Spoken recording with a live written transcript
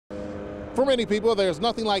For many people, there's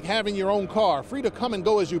nothing like having your own car, free to come and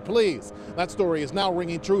go as you please. That story is now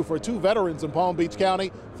ringing true for 2 veterans in Palm Beach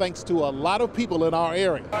County, thanks to a lot of people in our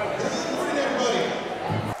area.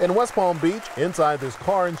 In West Palm Beach, inside this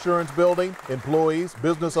car insurance building, employees,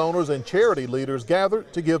 business owners, and charity leaders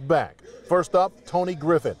gathered to give back. First up, Tony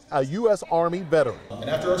Griffin, a U.S. Army veteran. And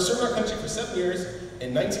after serving our country for 7 years,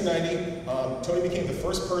 in 1990, Tony became the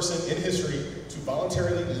first person in history to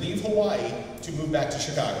voluntarily leave Hawaii to move back to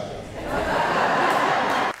Chicago.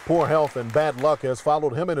 Poor health and bad luck has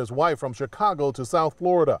followed him and his wife from Chicago to South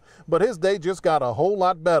Florida. But his day just got a whole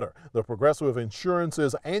lot better. The Progressive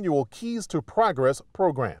Insurance's annual Keys to Progress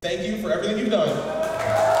program. Thank you for everything you've done.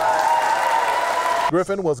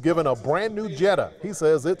 Griffin was given a brand new Jetta. He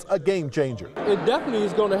says it's a game changer. It definitely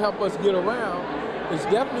is going to help us get around. It's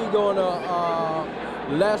definitely going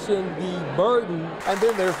to lessen the burden. And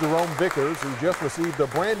then there's Jerome Vickers, who just received a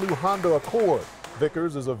brand new Honda Accord.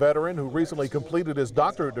 Vickers is a veteran who recently completed his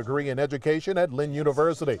doctorate degree in education at Lynn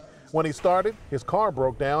University. When he started, his car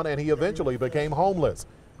broke down and he eventually became homeless.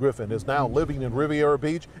 Griffin is now living in Riviera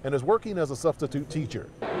Beach and is working as a substitute teacher.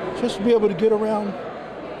 Just to be able to get around,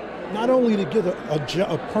 not only to get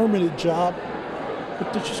a permanent job,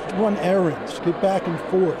 but to just run errands, get back and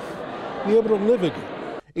forth, be able to live again.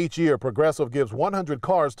 Each year, Progressive gives 100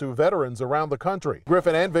 cars to veterans around the country.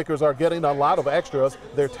 Griffin and Vickers are getting a lot of extras.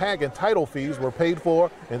 Their tag and title fees were paid for,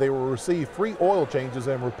 and they will receive free oil changes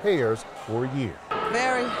and repairs for a year.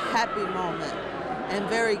 Very happy moment and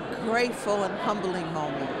very grateful and humbling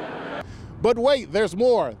moment. But wait, there's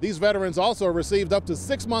more. These veterans also received up to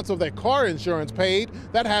 6 months of their car insurance paid.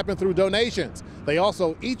 That happened through donations. They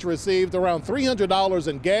also each received around $300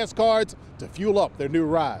 in gas cards to fuel up their new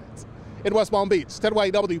rides. In West Palm Beach, Ted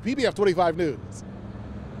White, WPBF 25 News.